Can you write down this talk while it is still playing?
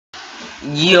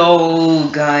Yo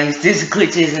guys, this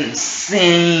glitch is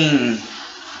insane.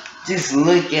 Just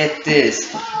look at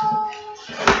this.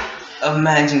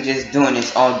 Imagine just doing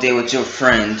this all day with your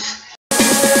friends.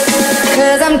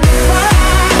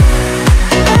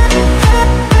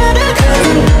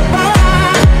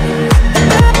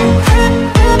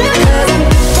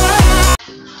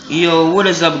 Yo, what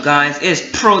is up guys? It's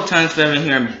ProTime7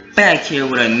 here, back here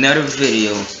with another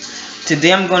video.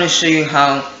 Today I'm going to show you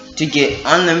how to get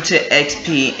unlimited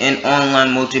XP in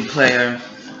online multiplayer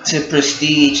to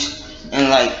prestige in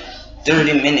like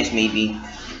 30 minutes maybe.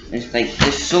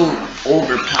 It's so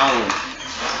overpowered.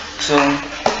 So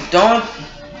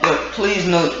but please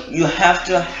note, you have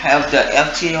to have the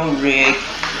FTL rig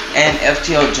and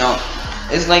FTL jump.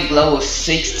 It's like level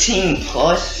 16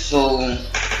 plus, so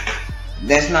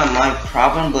that's not my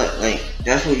problem, but like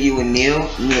that's what you would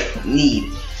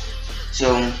need.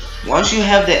 So once you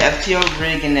have the FTL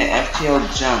rig and the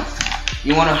FTL jump,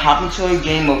 you want to hop into a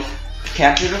game of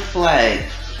capture the flag.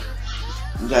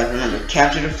 You guys remember,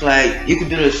 capture the flag. You can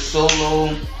do this solo.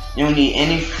 You don't need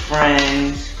any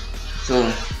friends.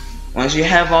 So once you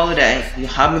have all of that, you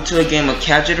hop into a game of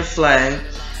capture the flag.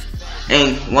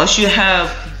 And once you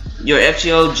have your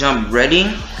FTL jump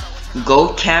ready, go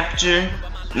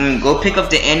pick up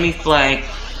the enemy flag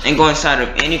and go inside of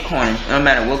any corner. No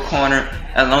matter what corner,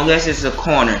 as long as it's a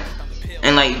corner.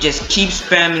 And like just keep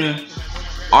spamming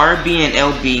RB and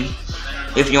LB.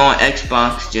 If you're on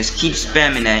Xbox, just keep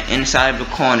spamming that inside of the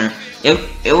corner.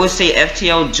 It will say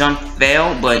FTL jump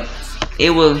fail, but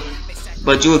you will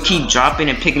keep dropping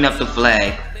and picking up the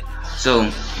flag. So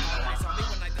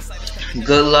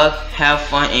good luck, have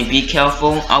fun, and be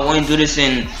careful. I wouldn't do this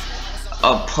in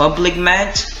a public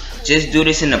match. Just do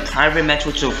this in a private match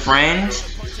with your friends.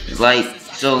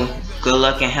 So good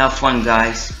luck and have fun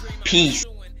guys. Peace.